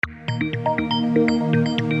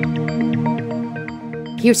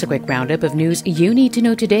Here's a quick roundup of news you need to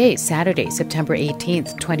know today, Saturday, September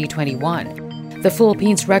 18th, 2021. The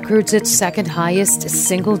Philippines records its second highest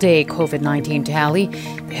single-day COVID-19 tally.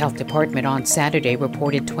 The health department on Saturday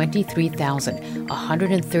reported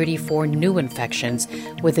 23,134 new infections,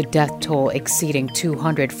 with the death toll exceeding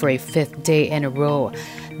 200 for a fifth day in a row.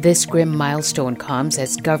 This grim milestone comes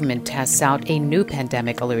as government tests out a new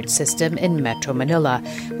pandemic alert system in Metro Manila,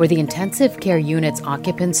 where the intensive care unit's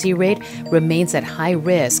occupancy rate remains at high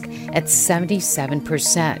risk at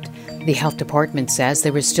 77%. The health department says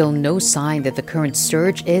there is still no sign that the current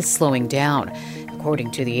surge is slowing down. According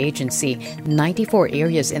to the agency, 94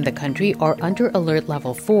 areas in the country are under Alert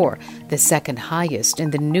Level 4, the second highest in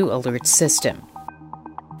the new alert system.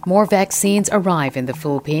 More vaccines arrive in the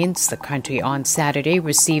Philippines. The country on Saturday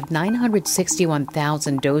received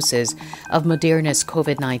 961,000 doses of Moderna's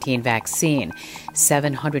COVID-19 vaccine.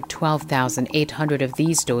 712,800 of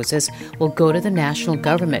these doses will go to the national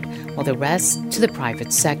government, while the rest to the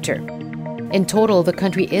private sector. In total, the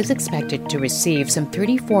country is expected to receive some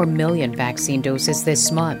 34 million vaccine doses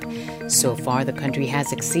this month. So far, the country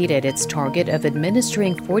has exceeded its target of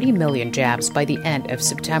administering 40 million jabs by the end of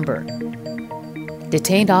September.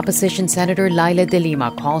 Detained opposition Senator Laila de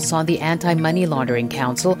Lima calls on the Anti-Money Laundering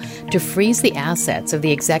Council to freeze the assets of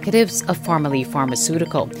the executives of Pharmaly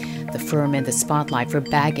Pharmaceutical, the firm in the spotlight for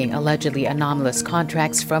bagging allegedly anomalous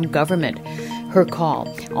contracts from government. Her call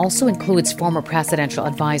also includes former presidential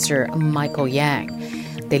advisor Michael Yang.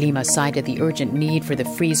 De Lima cited the urgent need for the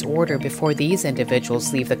freeze order before these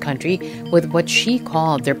individuals leave the country with what she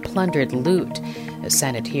called their plundered loot. A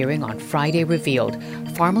Senate hearing on Friday revealed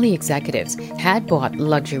Pharmaly executives had bought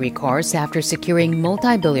luxury cars after securing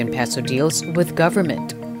multi-billion peso deals with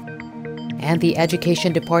government. And the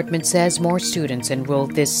Education Department says more students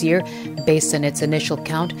enrolled this year. Based on its initial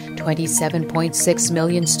count, 27.6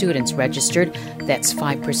 million students registered. That's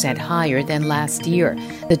 5% higher than last year.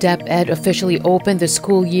 The DepEd officially opened the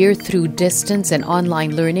school year through distance and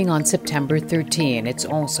online learning on September 13. It's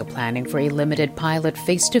also planning for a limited pilot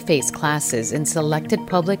face-to-face classes in selected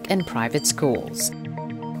public and private schools.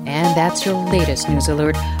 And that's your latest news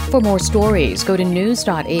alert. For more stories, go to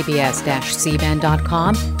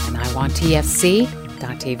news.abs-cbn.com and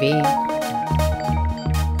iwanttfc.tv.